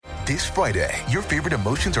This Friday, your favorite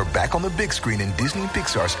emotions are back on the big screen in Disney and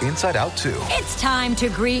Pixar's Inside Out 2. It's time to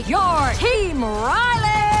greet your Team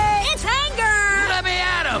Riley. It's anger. Let me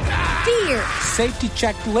at him. Fear. Safety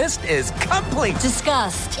checklist is complete.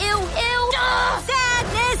 Disgust. Ew.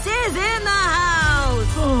 Sadness is in the house.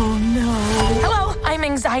 Oh, no. Hello, I'm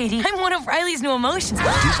anxiety. I'm one of Riley's new emotions.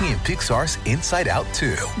 Disney and Pixar's Inside Out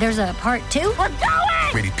 2. There's a part 2? We're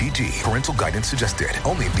going! Rated PG. Parental guidance suggested.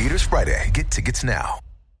 Only in theaters Friday. Get tickets now.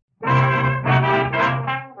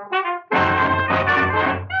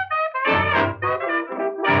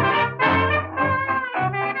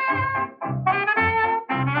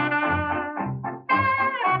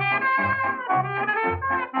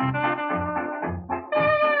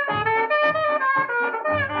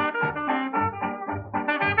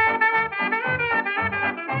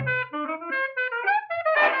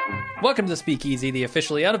 Welcome to the Speakeasy, the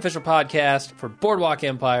officially unofficial podcast for Boardwalk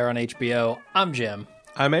Empire on HBO. I'm Jim.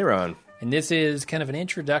 I'm Aaron. And this is kind of an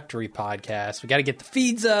introductory podcast. We got to get the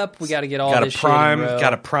feeds up. We got to get all this shit in a row. Got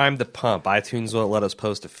to prime the pump. iTunes won't let us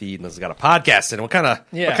post a feed unless it's got a podcast in it. What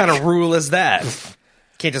kind of rule is that?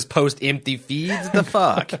 Can't just post empty feeds? The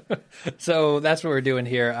fuck? So that's what we're doing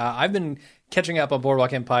here. I've been catching up on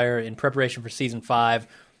Boardwalk Empire in preparation for Season 5.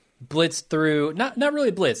 Blitzed through, not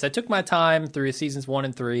really blitzed. I took my time through Seasons 1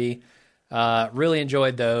 and 3. Really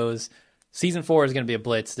enjoyed those. Season 4 is going to be a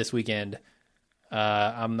blitz this weekend.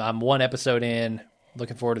 I'm one episode in.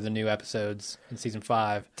 Looking forward to the new episodes in Season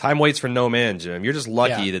 5. Time waits for no man, Jim. You're just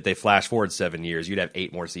lucky that they flash forward 7 years. You'd have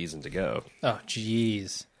 8 more seasons to go. Oh,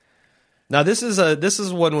 jeez. Now this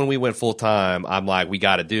is when we went full time. I'm like, we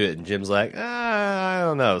got to do it, and Jim's like, I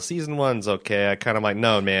don't know. Season 1's okay. I kind of like,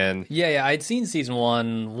 no, man. Yeah. I'd seen Season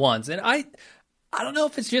 1 once, and I don't know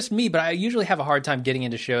if it's just me, but I usually have a hard time getting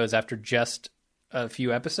into shows after just a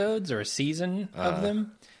few episodes or a season of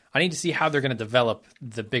them. I need to see how they're going to develop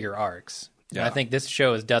the bigger arcs. Yeah. And I think this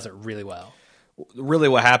show does it really well. Really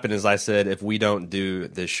what happened is I said, if we don't do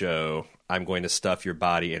this show, I'm going to stuff your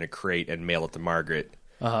body in a crate and mail it to Margaret.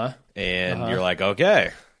 And you're like,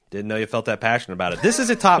 okay, didn't know you felt that passionate about it. This is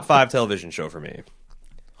a top 5 television show for me.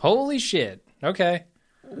 Holy shit. Okay.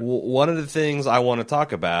 One of the things I want to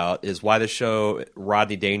talk about is why the show,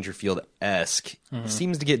 Rodney Dangerfield-esque,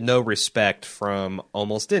 seems to get no respect from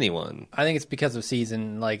almost anyone. I think it's because of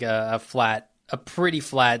season, like a pretty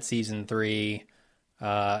flat Season 3,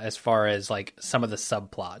 as far as like some of the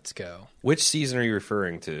subplots go. Which season are you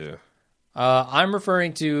referring to? I'm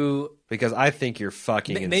referring to... Because I think you're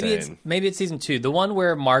fucking insane. Maybe it's Season 2. The one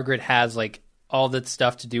where Margaret has like all the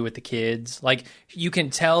stuff to do with the kids. Like, you can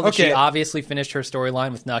tell that she obviously finished her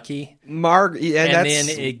storyline with Nucky. And then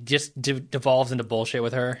it just devolves into bullshit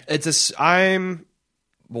with her.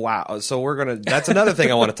 Wow. So that's another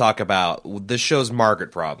thing I want to talk about. This show's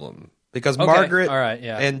Margaret problem. Because Margaret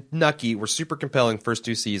and Nucky were super compelling first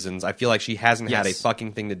 2 seasons. I feel like she hasn't had a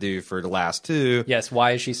fucking thing to do for the last 2. Yes,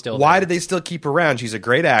 why is she still Why there? did they still keep her around? She's a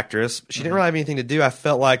great actress. She didn't really have anything to do. I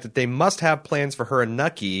felt like that they must have plans for her and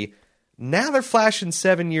Nucky. Now they're flashing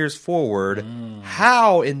 7 years forward.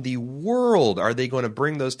 How in the world are they going to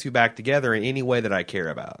bring those 2 back together in any way that I care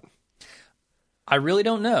about? I really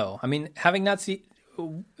don't know. I mean, having not seen...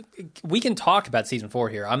 We can talk about Season 4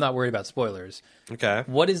 here. I'm not worried about spoilers. Okay.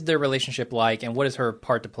 What is their relationship like, and what is her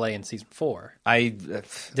part to play in Season 4?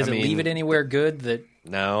 Does it leave it anywhere good? That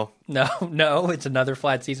No. It's another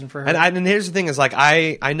flat season for her. And here's the thing: is like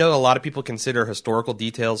I know a lot of people consider historical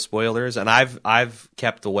details spoilers, and I've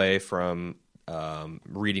kept away from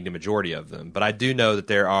reading the majority of them. But I do know that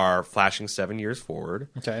there are flashing 7 years forward.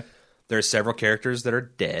 Okay. There are several characters that are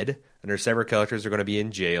dead, and there are several characters that are going to be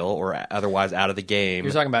in jail or otherwise out of the game.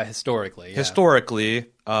 You're talking about historically. Yeah. Historically,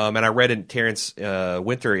 and I read a Terrence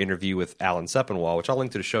Winter interview with Alan Sepinwall, which I'll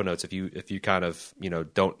link to the show notes if you kind of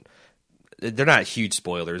don't. They're not huge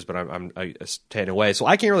spoilers, but I'm staying away, so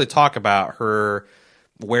I can't really talk about her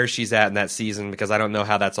where she's at in that season because I don't know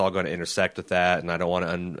how that's all going to intersect with that, and I don't want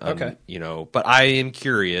to, But I am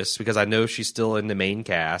curious because I know she's still in the main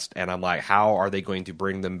cast, and I'm like, how are they going to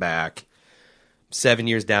bring them back 7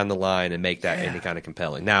 years down the line and make that any kind of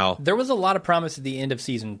compelling? Now, there was a lot of promise at the end of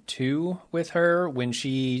Season 2 with her when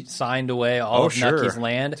she signed away all of Nucky's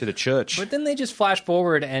land to the church. But then they just flashed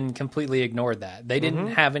forward and completely ignored that. They didn't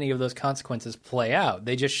have any of those consequences play out.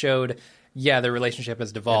 They just showed, their relationship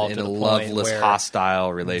has devolved in to a the loveless, point where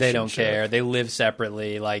hostile relationship. They don't care. They live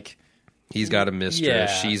separately. Like, he's got a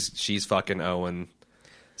mistress. She's fucking Owen.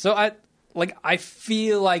 So I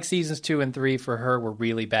feel like Seasons 2 and 3 for her were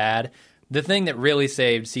really bad. The thing that really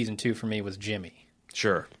saved Season 2 for me was Jimmy.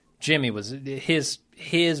 Sure. Jimmy was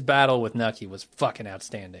his battle with Nucky was fucking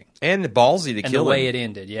outstanding. And ballsy to kill him. And the way it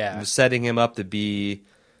ended, setting him up to be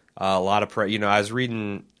A lot of I was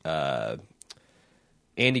reading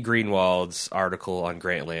Andy Greenwald's article on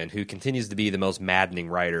Grantland, who continues to be the most maddening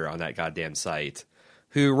writer on that goddamn site,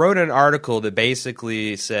 who wrote an article that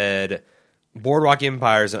basically said Boardwalk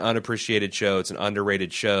Empire is an unappreciated show. It's an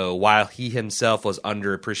underrated show, while he himself was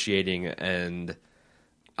underappreciating and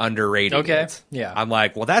underrating it. Yeah. I'm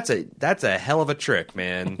like, well, that's a hell of a trick,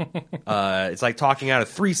 man. It's like talking out of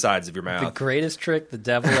three sides of your mouth. The greatest trick the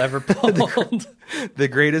devil ever pulled. The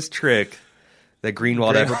greatest trick that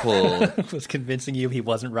Greenwald ever pulled was convincing you he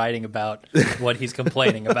wasn't writing about what he's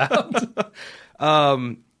complaining about.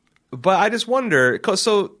 But I just wonder,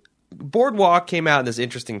 so Boardwalk came out in this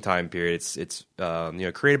interesting time period. It's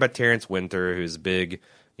created by Terrence Winter, who's big,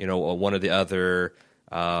 one of the other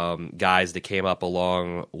guys that came up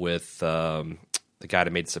along with the guy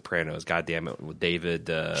that made The Sopranos. God damn it, with David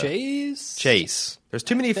Chase. There's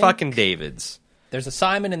too many fucking Davids. There's a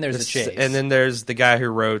Simon and there's a Chase, and then there's the guy who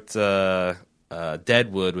wrote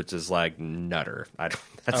Deadwood, which is like Nutter.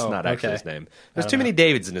 That's not actually his name. There's too many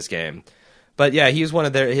Davids in this game. But yeah, he was one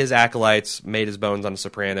of his acolytes, made his bones on The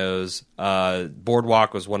Sopranos.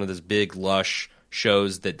 Boardwalk was one of those big, lush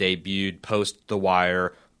shows that debuted post The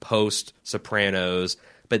Wire, post Sopranos.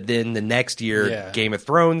 But then the next year, Game of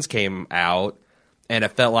Thrones came out, and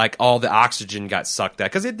it felt like all the oxygen got sucked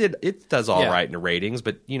out. Because it does all right in the ratings,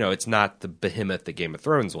 but it's not the behemoth that Game of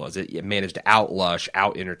Thrones was. It managed to out-lush,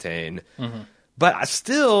 out-entertain. Mm-hmm. But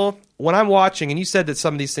still, when I'm watching, and you said that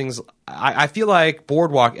some of these things, I feel like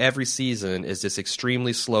Boardwalk every season is this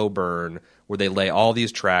extremely slow burn where they lay all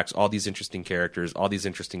these tracks, all these interesting characters, all these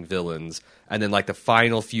interesting villains, and then like the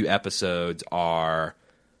final few episodes are,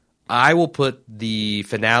 I will put the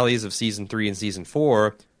finales of season 3 and season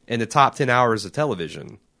 4 in the top 10 hours of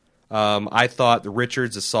television. I thought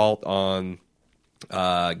Richard's assault on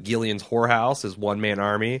Gillian's whorehouse, his one-man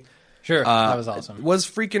army, sure, that was awesome. Was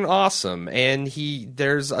freaking awesome. And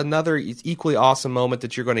there's another equally awesome moment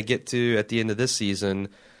that you're going to get to at the end of this season.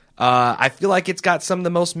 I feel like it's got some of the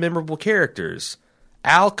most memorable characters.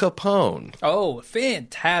 Al Capone. Oh,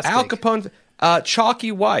 fantastic. Al Capone.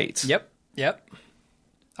 Chalky White. Yep.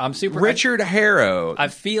 I'm super. Richard Harrow. I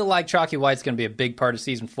feel like Chalky White's going to be a big part of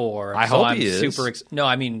season 4. I hope he is. No,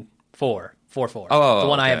 I mean 4. 4. Oh, the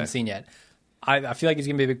one I haven't seen yet. I feel like he's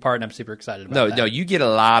going to be a big part, and I'm super excited about that. No, you get a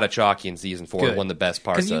lot of Chalky in season 4. Good. One of the best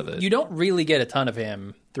parts of it. You don't really get a ton of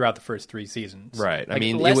him throughout the first 3 seasons. Right. Like, I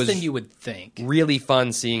mean, less it was than you would think. Really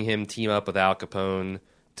fun seeing him team up with Al Capone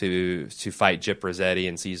to fight Gyp Rossetti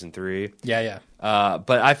in season 3. Yeah.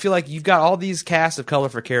 But I feel like you've got all these cast of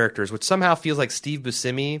colorful characters, which somehow feels like Steve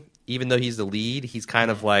Buscemi, even though he's the lead, he's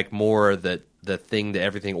kind of like more the thing that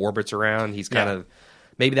everything orbits around. He's kind of...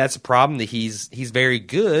 Maybe that's a problem, that he's very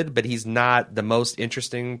good, but he's not the most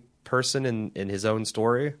interesting person in his own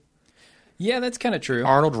story. Yeah, that's kind of true.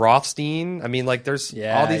 Arnold Rothstein. I mean, like, there's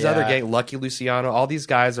all these other gang, Lucky Luciano. All these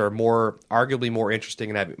guys are arguably more interesting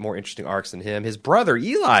and have more interesting arcs than him. His brother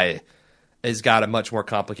Eli has got a much more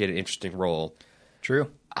complicated, interesting role.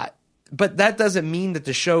 True. But that doesn't mean that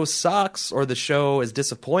the show sucks or the show is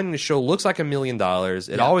disappointing. The show looks like $1 million.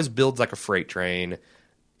 It always builds like a freight train.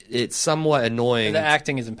 It's somewhat annoying. The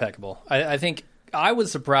acting is impeccable. I think I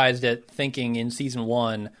was surprised at thinking in season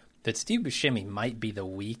 1 that Steve Buscemi might be the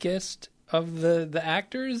weakest of the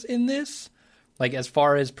actors in this. Like, as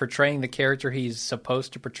far as portraying the character he's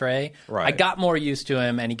supposed to portray. Right. I got more used to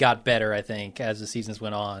him, and he got better, I think, as the seasons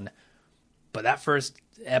went on. But that first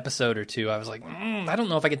episode or two, I was like, I don't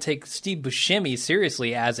know if I could take Steve Buscemi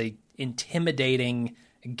seriously as a intimidating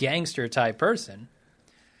gangster-type person.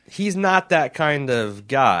 He's not that kind of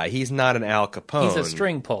guy. He's not an Al Capone. He's a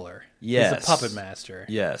string puller. Yes. He's a puppet master.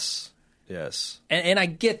 Yes. And I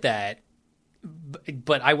get that,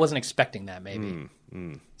 but I wasn't expecting that, maybe.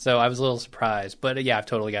 So I was a little surprised. But yeah, I've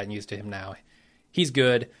totally gotten used to him now. He's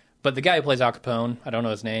good. But the guy who plays Al Capone, I don't know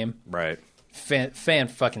his name. Right.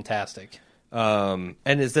 Fan-fucking-tastic. And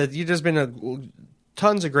it's that you've just been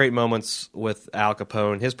tons of great moments with Al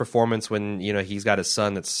Capone. His performance when he's got his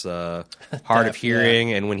son that's hard of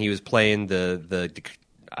hearing, and when he was playing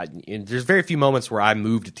there's very few moments where I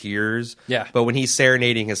moved to tears. Yeah. But when he's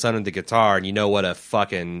serenading his son with the guitar, and you know what a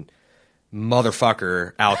fucking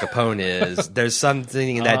motherfucker Al Capone is, there's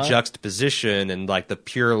something in that juxtaposition and like the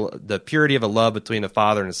purity of a love between a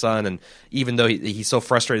father and a son, and even though he's so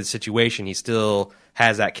frustrated with the situation, he still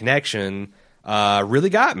has that connection. Really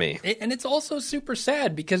got me. And it's also super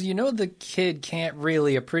sad because the kid can't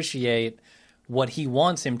really appreciate what he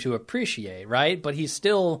wants him to appreciate, right? But he's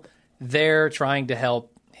still there trying to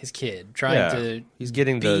help his kid, trying to he's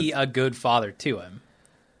getting be a good father to him.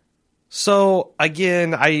 So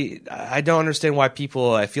again, I don't understand why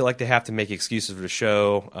people. I feel like they have to make excuses for the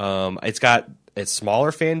show. It's got a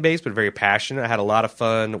smaller fan base, but very passionate. I had a lot of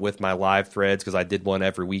fun with my live threads because I did one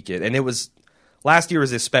every weekend, and it was last year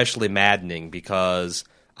was especially maddening because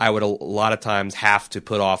I would a lot of times have to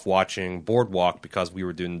put off watching Boardwalk because we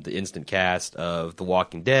were doing the instant cast of The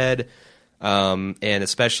Walking Dead, and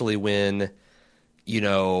especially when.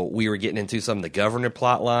 We were getting into some of the government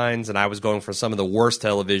plot lines, and I was going from some of the worst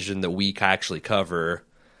television that we actually cover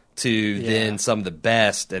to then some of the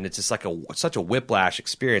best, and it's just like such a whiplash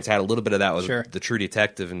experience. I had a little bit of that with the True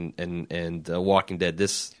Detective and Walking Dead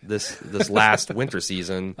this last winter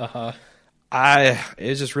season. It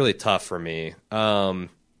was just really tough for me. But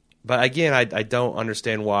again, I don't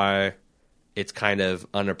understand why it's kind of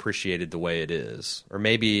unappreciated the way it is, or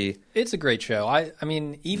maybe it's a great show. I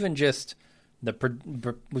mean, even just.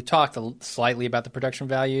 We talked slightly about the production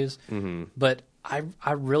values, but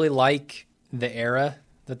I really like the era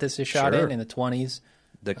that this is shot in the 20s.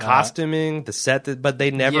 The costuming, the set, but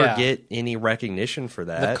they never get any recognition for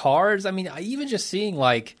that. The cars, I mean, even just seeing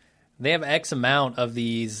they have X amount of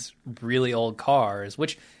these really old cars,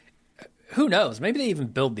 which who knows? Maybe they even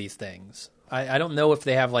build these things. I don't know if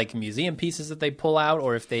they have museum pieces that they pull out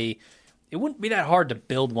or if they. It wouldn't be that hard to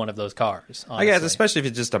build one of those cars, honestly. I guess, especially if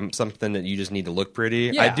it's just something that you just need to look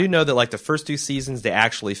pretty. Yeah. I do know that the first 2 seasons, they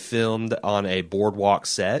actually filmed on a Boardwalk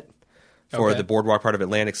set for the Boardwalk part of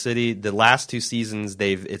Atlantic City. The last 2 seasons,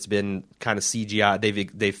 it's been kind of CGI.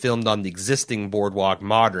 They filmed on the existing Boardwalk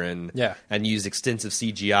Modern and used extensive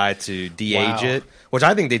CGI to de-age it, which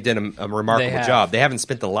I think they did a remarkable job. They haven't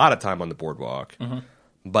spent a lot of time on the Boardwalk.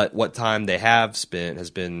 But what time they have spent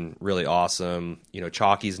has been really awesome.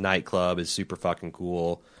 Chalky's nightclub is super fucking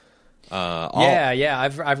cool.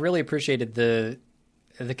 I've really appreciated the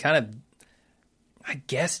kind of, I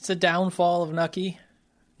guess it's a downfall of Nucky.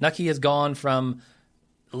 Nucky has gone from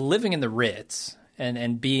living in the Ritz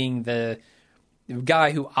and being the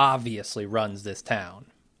guy who obviously runs this town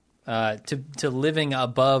to living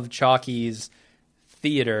above Chalky's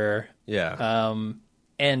theater.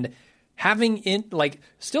 And having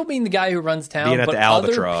still being the guy who runs town, but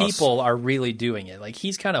other people are really doing it.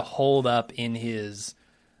 He's kind of holed up in his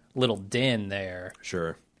little den there.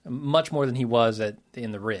 Sure. Much more than he was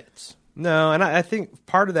in the Ritz. No, and I think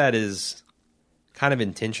part of that is kind of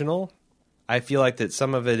intentional. I feel like that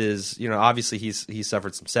some of it is, obviously he's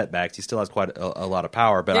suffered some setbacks. He still has quite a lot of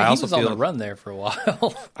power, but I also feel he was on the run there for a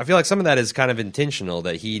while. I feel like some of that is kind of intentional,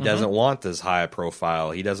 that he doesn't want this high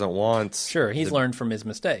profile. He doesn't want. Sure, he's learned from his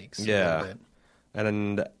mistakes. Yeah,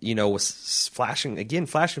 and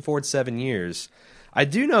flashing forward 7 years. I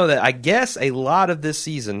do know that I guess a lot of this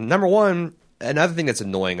season. Number one, another thing that's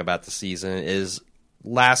annoying about the season is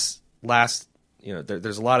last.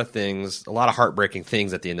 There's a lot of things, a lot of heartbreaking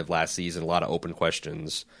things at the end of last season, a lot of open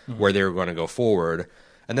questions where they were going to go forward.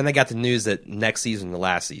 And then I got the news that next season, the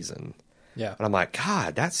last season. Yeah. And I'm like,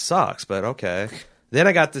 God, that sucks, but okay. Then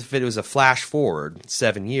I got it was a flash forward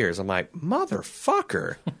 7 years. I'm like,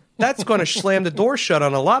 motherfucker. That's going to slam the door shut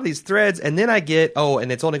on a lot of these threads. And then I get,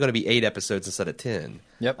 and it's only going to be 8 episodes instead of 10.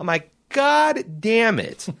 Yep. I'm like, God damn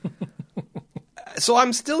it. So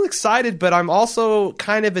I'm still excited, but I'm also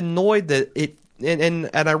kind of annoyed that it. And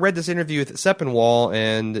I read this interview with Sepinwall,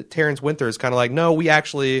 and Terrence Winter is kind of like, no,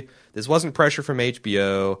 this wasn't pressure from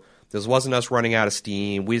HBO. This wasn't us running out of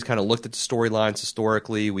steam. We just kind of looked at the storylines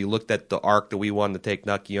historically. We looked at the arc that we wanted to take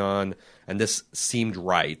Nucky on, and this seemed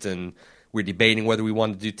right. And we're debating whether we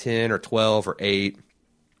wanted to do 10 or 12 or 8.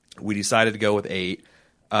 We decided to go with 8.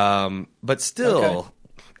 But still,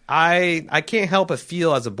 I can't help but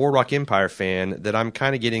feel as a Boardwalk Empire fan that I'm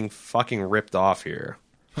kind of getting fucking ripped off here.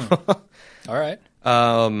 All right.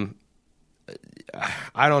 I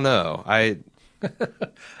don't know. I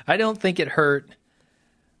don't think it hurt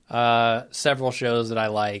several shows that I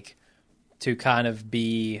like to kind of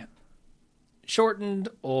be shortened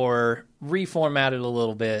or reformatted a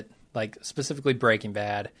little bit, like specifically Breaking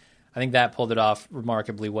Bad. I think that pulled it off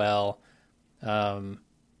remarkably well.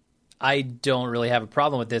 I don't really have a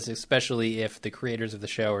problem with this, especially if the creators of the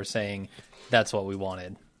show are saying that's what we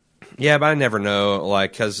wanted. Yeah, but I never know,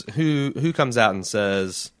 because who comes out and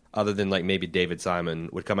says, other than maybe David Simon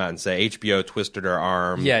would come out and say HBO twisted our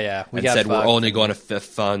arm, and said we're only going to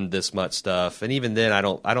fund this much stuff, and even then I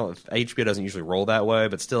don't. HBO doesn't usually roll that way,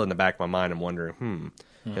 but still in the back of my mind I'm wondering,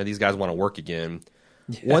 these guys want to work again.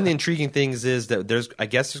 Yeah. One of the intriguing things is that there's going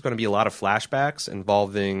to be a lot of flashbacks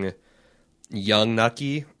involving young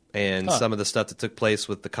Nucky and some of the stuff that took place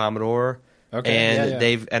with the Commodore.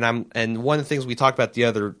 Okay, and one of the things we talked about the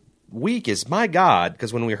other week is, my God,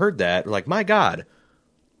 because when we heard that, we're like, my God,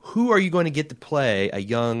 who are you going to get to play a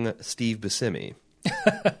young Steve Buscemi?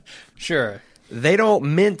 Sure. They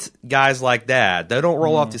don't mint guys like that. They don't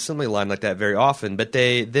roll off the assembly line like that very often. But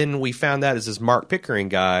then we found out is this Mark Pickering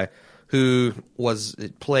guy who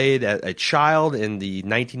played a child in the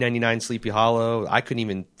 1999 Sleepy Hollow. I couldn't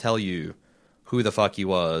even tell you who the fuck he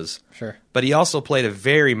was. Sure. But he also played a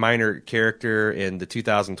very minor character in the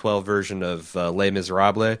 2012 version of Les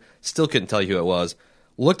Miserables. Still couldn't tell you who it was.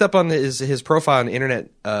 Looked up on his profile on the Internet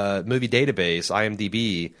Movie Database,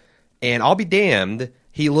 IMDb, and I'll be damned,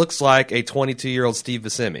 he looks like a 22-year-old Steve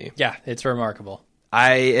Buscemi. Yeah, it's remarkable.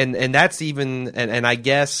 And that's even and I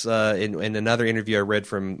guess in another interview I read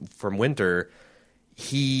from Winter,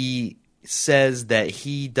 he says that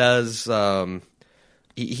he does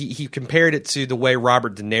he compared it to the way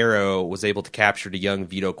Robert De Niro was able to capture the young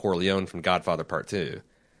Vito Corleone from Godfather Part 2.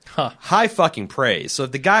 Huh. High fucking praise. So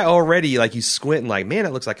if the guy already, like, you squinting like, man,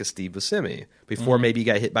 it looks like a Steve Buscemi before maybe he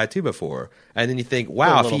got hit by 2 before. And then you think,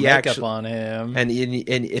 wow, if he makeup actually on him. And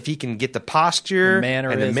if he can get the posture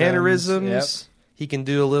and the mannerisms, yep. he can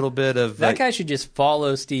do a little bit of that guy should just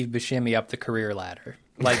follow Steve Buscemi up the career ladder.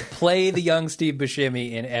 Like, play the young Steve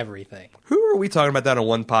Buscemi in everything. Who are we talking about that on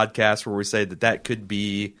one podcast where we say that could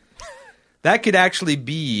be... That could actually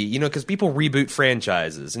be, you know, because people reboot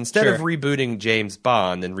franchises. Instead of rebooting James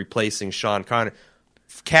Bond and replacing Sean Connery,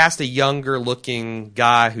 cast a younger-looking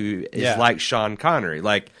guy who is like Sean Connery.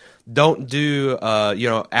 Like, don't do,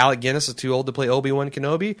 Alec Guinness is too old to play Obi-Wan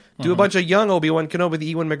Kenobi. Do a bunch of young Obi-Wan Kenobi with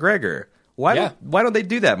Ewan McGregor. Why don't they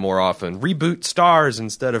do that more often? Reboot stars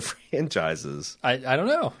instead of franchises. I don't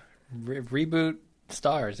know. Reboot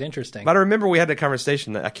stars. Interesting. But I remember we had a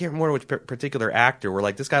conversation that I can't remember which particular actor. We're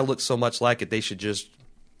like, this guy looks so much like it, they should just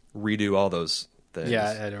redo all those things. Yeah,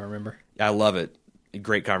 I don't remember. I love it.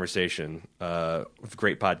 Great conversation.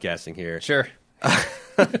 Great podcasting here. Sure.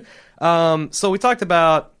 So we talked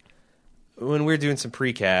about when we were doing some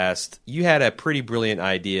precast, you had a pretty brilliant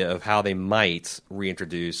idea of how they might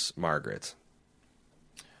reintroduce Margaret.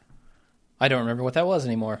 I don't remember what that was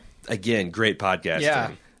anymore. Again, great podcasting.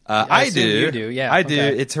 Yeah. I do. You do, yeah. I do.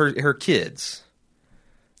 Okay. It's her kids.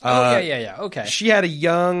 Yeah. Okay. She had a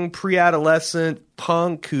young pre-adolescent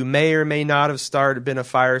punk who may or may not have been a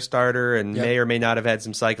fire starter and may or may not have had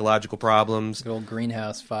some psychological problems. Good old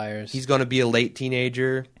greenhouse fires. He's going to be a late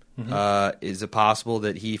teenager. Is it possible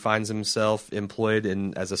that he finds himself employed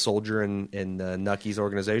as a soldier in Nucky's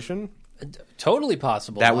organization? Totally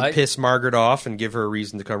possible. That would piss Margaret off and give her a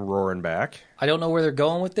reason to come roaring back. I don't know where they're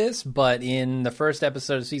going with this, but in the first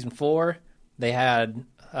episode of season 4, they had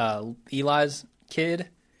Eli's kid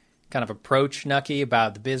kind of approach Nucky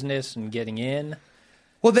about the business and getting in.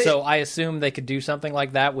 Well, so I assume they could do something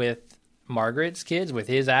like that with Margaret's kids, with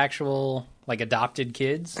his actual adopted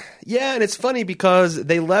kids. Yeah, and it's funny because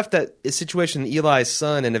they left that situation, Eli's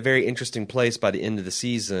son, in a very interesting place by the end of the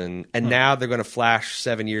season, and now they're going to flash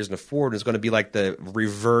 7 years into forward. It's going to be like the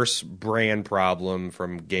reverse Bran problem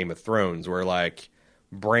from Game of Thrones, where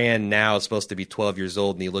Bran now is supposed to be 12 years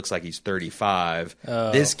old and he looks like he's 35.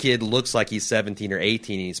 This kid looks like he's 17 or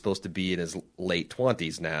 18 and he's supposed to be in his late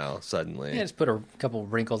 20s now, suddenly. Yeah, just put a couple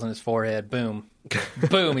wrinkles on his forehead. Boom.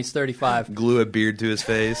 Boom, he's 35. Glue a beard to his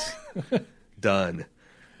face. Done.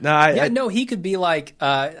 No, he could be like,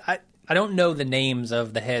 I don't know the names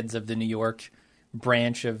of the heads of the New York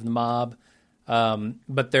branch of the mob,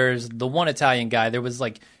 but there's the one Italian guy. There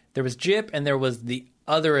was Jip and there was the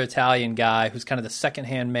other Italian guy who's kind of the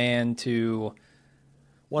second-hand man to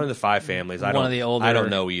one of the 5 families. One of the older. I don't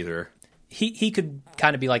know either. He could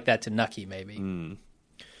kind of be like that to Nucky, maybe.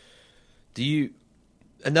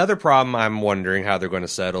 Another problem I'm wondering how they're going to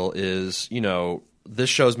settle is,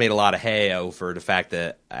 this show's made a lot of hay over the fact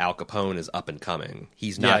that Al Capone is up and coming.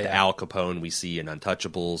 He's not the Al Capone we see in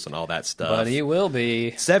Untouchables and all that stuff. But he will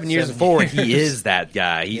be. 7 years forward, he is that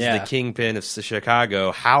guy. He's the kingpin of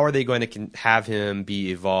Chicago. How are they going to have him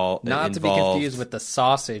be involved? Not to be confused with the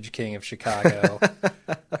Sausage King of Chicago.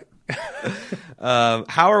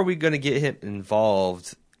 How are we going to get him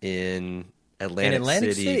involved in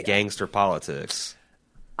Atlantic City gangster politics?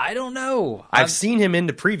 I don't know. I've seen him in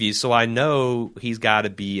the previews, so I know he's got to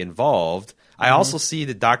be involved. I also see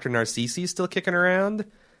that Dr. Narcisi is still kicking around.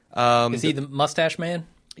 Is he the mustache man?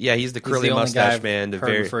 Yeah, he's the curly mustache man.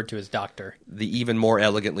 Referred to as doctor. The even more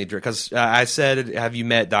elegantly dressed. Because I said, have you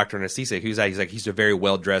met Dr. Narcisi? He's like, he's a very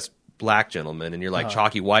well-dressed black gentleman. And you're like,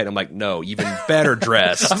 Chalky White? I'm like, no, even better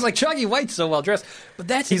dressed. I was like, Chalky White's so well-dressed.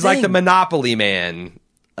 But he's like the Monopoly man.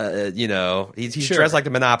 He's dressed like the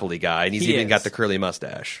Monopoly guy, and he's even got the curly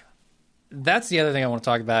mustache. That's the other thing I want to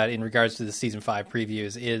talk about in regards to the season 5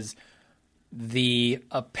 previews is the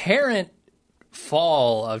apparent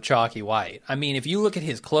fall of Chalky White. I mean, if you look at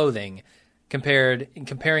his clothing,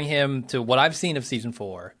 comparing him to what I've seen of season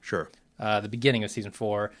 4, Sure. The beginning of season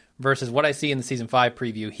 4, versus what I see in the season 5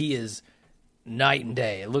 preview, he is night and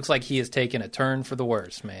day. It looks like he has taken a turn for the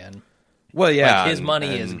worse, man. Well, yeah. Like his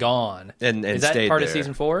money is gone. And is that stayed part there. of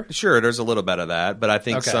season 4? Sure, there's a little bit of that, but I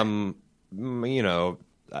think Okay. I'm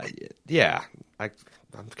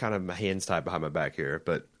kind of my hands tied behind my back here,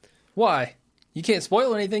 but Why? You can't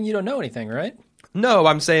spoil anything. You don't know anything, right? no,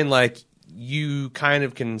 I'm saying like you kind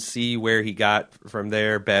of can see where he got from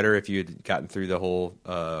there better if you had gotten through the whole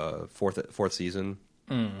fourth season.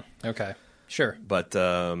 Okay, sure. But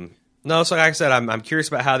no, so like I said, I'm curious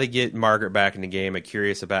about how they get Margaret back in the game. I'm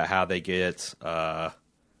curious about how they get Al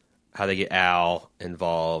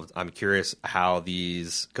involved. I'm curious how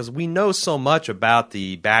because we know so much about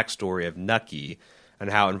the backstory of Nucky and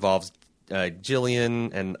how it involves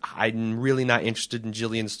Jillian, and I'm really not interested in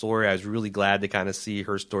Jillian's story. I was really glad to kind of see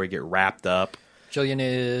her story get wrapped up. Jillian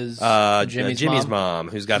is Jimmy's mom,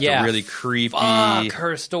 who's got the really creepy. Fuck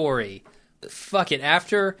her story. Fuck it.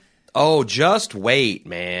 After Oh, just wait,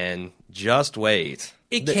 man. Just wait.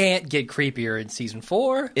 it can't get creepier in season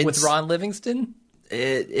 4 with It's- Ron Livingston.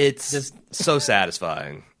 It's just so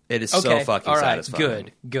satisfying. It is Okay, so fucking all right,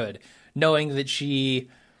 satisfying. good. Knowing that she,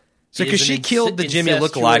 So, because is she an killed the Jimmy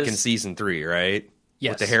lookalike in incestuous- season 3, right?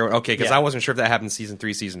 Yes. With the heroin. Okay, because Yeah. I wasn't sure if that happened in season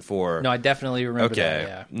 3, season 4. No, I definitely remember Okay. that.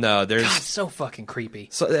 Yeah. No, there's. God, so fucking creepy.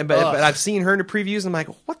 But I've seen her in the previews, and I'm like,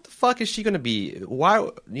 what the fuck is she going to be? Why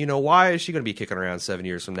is she going to be kicking around 7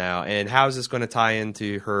 years from now? And how is this going to tie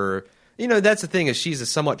into her? That's the thing, is she's a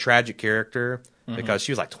somewhat tragic character because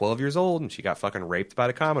she was like 12 years old and she got fucking raped by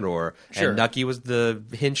the Commodore. Sure. And Nucky was the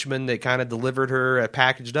henchman that kind of delivered her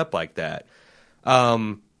packaged up like that.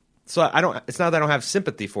 So it's not that I don't have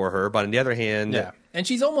sympathy for her, but on the other hand, Yeah, and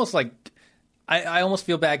she's almost like, I almost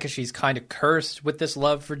feel bad because she's kind of cursed with this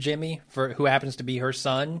love for Jimmy, for who happens to be her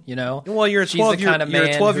son. well, you're a She's the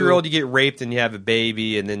 12-year-old, you get raped and you have a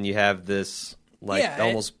baby, and then you have this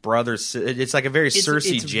almost brother. It's like a very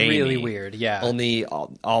Cersei it's Jamie. really weird, yeah. Only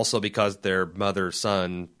also because their mother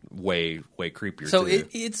son way creepier. So too.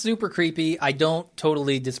 it's super creepy. I don't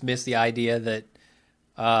totally dismiss the idea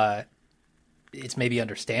that it's maybe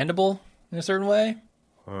understandable in a certain way.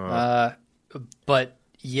 But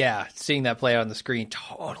yeah, seeing that play out on the screen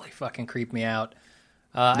totally fucking creeped me out.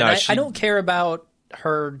 And I don't care about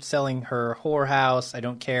her selling her whorehouse. I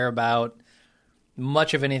don't care about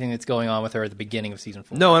much of anything that's going on with her at the beginning of season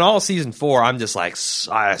 4. No, in all season 4, I'm just like,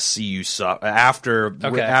 I see you suck. After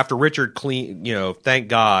Richard thank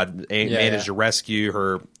God, managed to rescue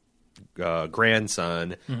her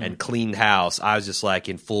grandson and cleaned house, I was just like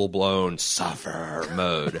in full blown suffer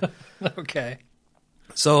mode. Okay.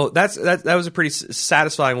 So that was a pretty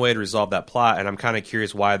satisfying way to resolve that plot, and I'm kind of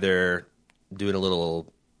curious why they're doing a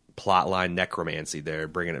little plotline necromancy there,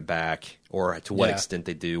 bringing it back, or to what extent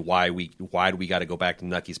they do. Why do we got to go back to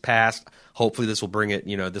Nucky's past? Hopefully, this will bring it.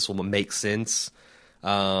 This will make sense.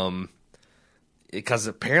 Because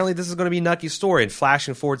apparently this is going to be Nucky's story, and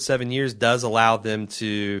flashing forward 7 years does allow them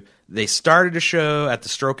to. They started a show at the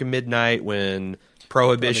stroke of midnight when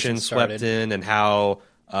Prohibition swept in, and how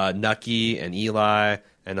Nucky and Eli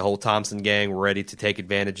and the whole Thompson gang were ready to take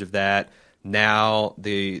advantage of that. Now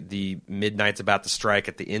the midnight's about to strike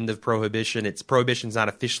at the end of Prohibition. Prohibition's not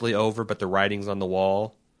officially over, but the writing's on the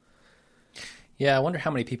wall. Yeah, I wonder how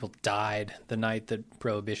many people died the night that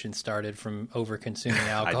Prohibition started from over-consuming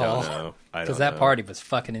alcohol. I don't know. Because that party was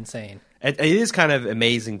fucking insane. It is kind of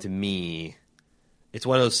amazing to me. It's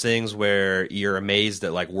one of those things where you're amazed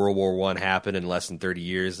that like World War I happened in less than 30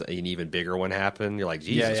 years, an even bigger one happened. You're like,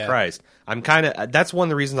 Jesus Christ. That's one of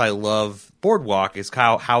the reasons I love Boardwalk, is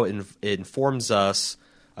how it informs us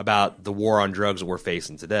about the war on drugs that we're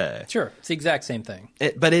facing today. Sure, it's the exact same thing.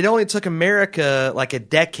 But it only took America like a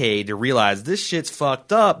decade to realize this shit's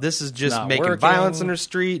fucked up. This is just making violence in the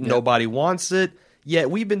street. Yep. Nobody wants it. Yet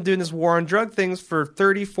we've been doing this war on drug things for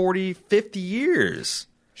 30, 40, 50 years.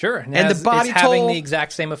 Sure, and the body it's toll, having the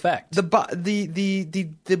exact same effect. The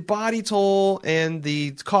body toll and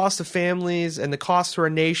the cost of families and the cost to our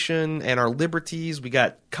nation and our liberties. We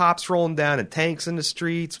got cops rolling down and tanks in the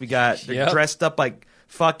streets. We got dressed up like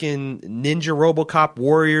fucking ninja RoboCop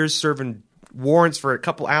warriors serving warrants for a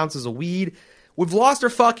couple ounces of weed. We've lost our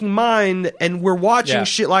fucking mind, and we're watching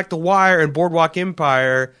shit like The Wire and Boardwalk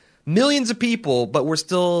Empire. Millions of people, but we're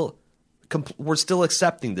still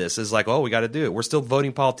accepting this as like, oh, we got to do it. We're still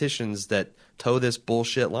voting politicians that toe this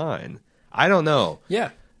bullshit line. I don't know.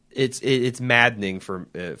 Yeah, it's maddening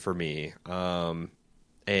for me.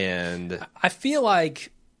 And I feel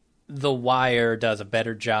like The Wire does a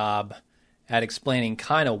better job at explaining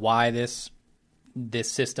kind of why this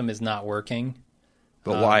this system is not working.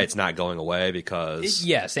 But why it's not going away? Because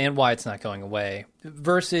Yes, and why it's not going away.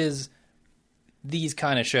 Versus these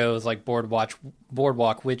kind of shows like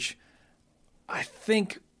Boardwalk, which I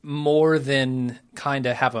think more than kind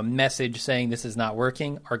of have a message saying this is not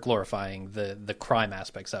working, are glorifying the crime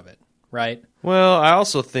aspects of it, right? Well, I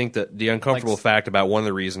also think that the uncomfortable fact about one of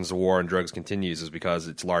the reasons the war on drugs continues is because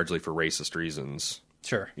it's largely for racist reasons.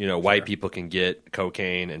 Sure. White people can get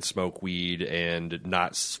cocaine and smoke weed and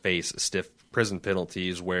not face stiff prison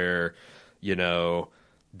penalties where,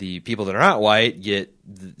 the people that are not white get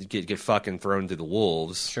fucking thrown to the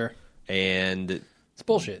wolves. Sure. And it's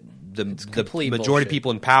bullshit. The complete majority bullshit. of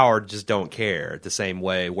people in power just don't care the same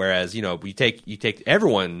way. Whereas, you take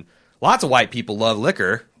everyone, lots of white people love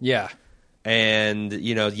liquor. Yeah. And,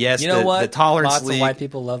 yes, what? the tolerance Lots league. of white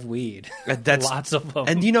people love weed. Lots of them.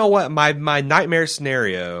 And you know what? My nightmare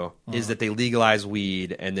scenario is that they legalize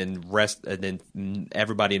weed and then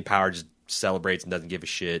everybody in power just celebrates and doesn't give a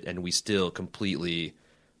shit, and we still completely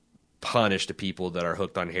punish the people that are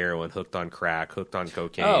hooked on heroin, hooked on crack, hooked on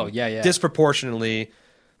cocaine. Oh, yeah. Disproportionately.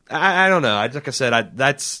 I don't know. Like I said,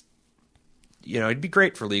 that's... it'd be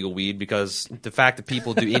great for legal weed because the fact that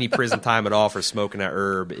people do any prison time at all for smoking that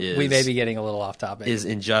herb is... We may be getting a little off topic. Is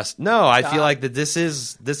unjust. No, I feel like that this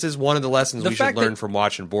is one of the lessons we should learn from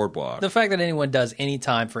watching Boardwalk. The fact that anyone does any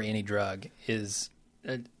time for any drug is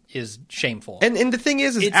shameful. And the thing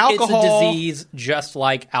is It's alcohol... a disease just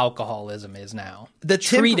like alcoholism is now.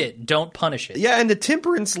 Treat it, don't punish it. Yeah, and the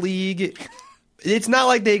Temperance League... It's not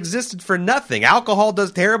like they existed for nothing. Alcohol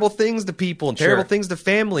does terrible things to people and terrible things to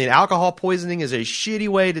family, and alcohol poisoning is a shitty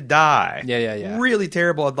way to die. Yeah. Really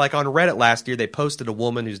terrible. Like on Reddit last year, they posted a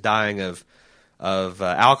woman who's dying of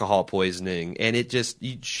alcohol poisoning, and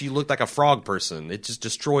she looked like a frog person. It just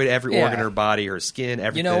destroyed every organ in her body, her skin,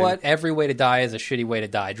 everything. You know what? Every way to die is a shitty way to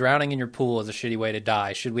die. Drowning in your pool is a shitty way to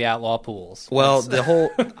die. Should we outlaw pools? Well, the whole,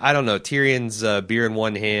 I don't know, Tyrion's beer in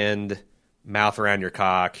one hand, mouth around your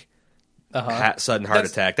cock, sudden heart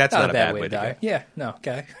attack. That's not a bad way to die. Yeah, no,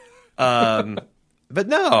 okay. But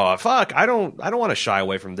no, fuck. I don't want to shy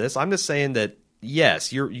away from this. I'm just saying that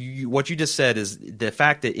yes, what you just said is the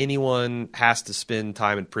fact that anyone has to spend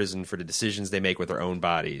time in prison for the decisions they make with their own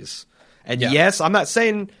bodies. And yes, I'm not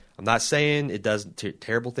saying it does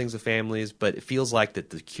terrible things to families, but it feels like that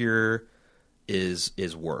the cure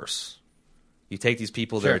is worse. You take these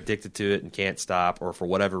people that are addicted to it and can't stop, or for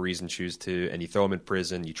whatever reason choose to, and you throw them in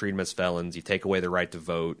prison. You treat them as felons. You take away their right to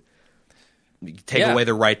vote. You take away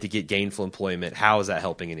their right to get gainful employment. How is that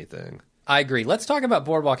helping anything? I agree. Let's talk about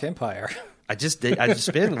Boardwalk Empire. I just spent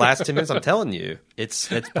the last 10 minutes. I'm telling you, it's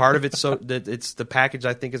part of it. So that it's the package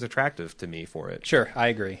I think is attractive to me for it. Sure, I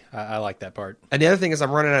agree. I like that part. And the other thing is,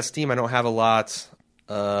 I'm running out of steam. I don't have a lot. This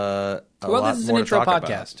is an intro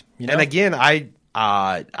podcast. And again, I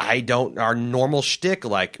don't. Our normal shtick,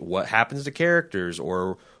 like what happens to characters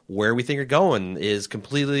or where we think are going, is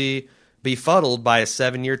completely befuddled by a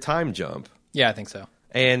 7-year time jump. Yeah, I think so.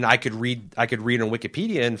 And I could read on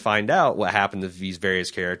Wikipedia and find out what happened to these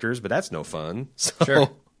various characters, but that's no fun. So, sure,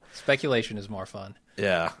 speculation is more fun.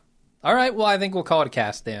 Yeah. All right. Well, I think we'll call it a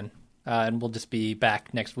cast then, and we'll just be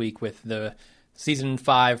back next week with the season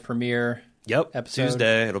 5 premiere. Yep. Episode.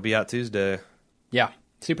 Tuesday. It'll be out Tuesday. Yeah.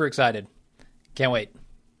 Super excited. Can't wait.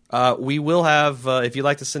 We will have, if you'd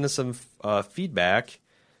like to send us some feedback,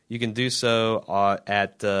 you can do so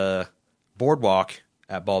at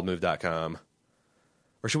boardwalk@baldmove.com.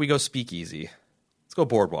 Or should we go speakeasy? Let's go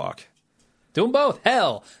Boardwalk. Do them both.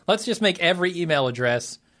 Hell, let's just make every email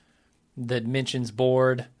address that mentions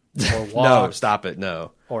board or walk. No, stop it.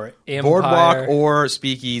 No. Or Empire. Boardwalk or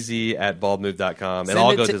speakeasy at baldmove.com. And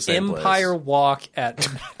all go to the same place. Empire Walk at...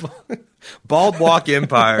 Bald Walk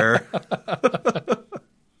Empire.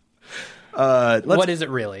 What is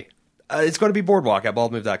it really? It's going to be Boardwalk at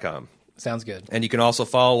baldmove.com. Sounds good. And you can also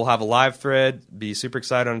follow. We'll have a live thread. Be super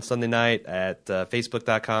excited on Sunday night at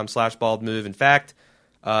facebook.com/baldmove. In fact,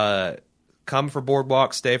 come for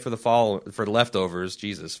Boardwalk, stay for the leftovers.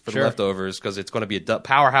 Jesus, for the leftovers, because it's going to be a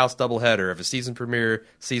powerhouse doubleheader of a season premiere,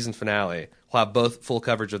 season finale. We'll have both full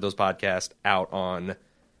coverage of those podcasts out on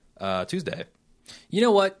Tuesday. You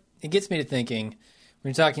know what? It gets me to thinking,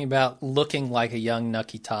 when you're talking about looking like a young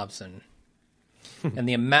Nucky Thompson and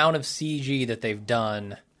the amount of CG that they've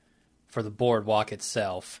done for the Boardwalk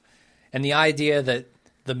itself, and the idea that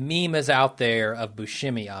the meme is out there of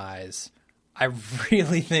Buscemi eyes, I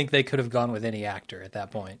really think they could have gone with any actor at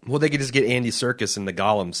that point. Well, they could just get Andy Serkis in the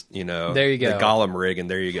Gollum's, there you go, the Gollum rig, and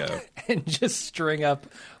there you go. And just string up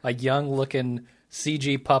a young-looking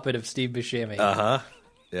CG puppet of Steve Buscemi. Uh-huh.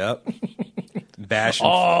 Yep. Bash.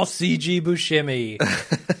 All CG Buscemi.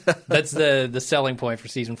 That's the selling point for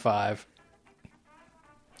season 5.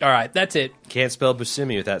 All right, that's it. Can't spell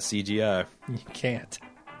Buscemi without CGI. You can't.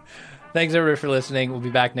 Thanks, everybody, for listening. We'll be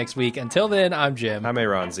back next week. Until then, I'm Jim. I'm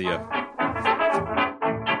Aaron. See ya.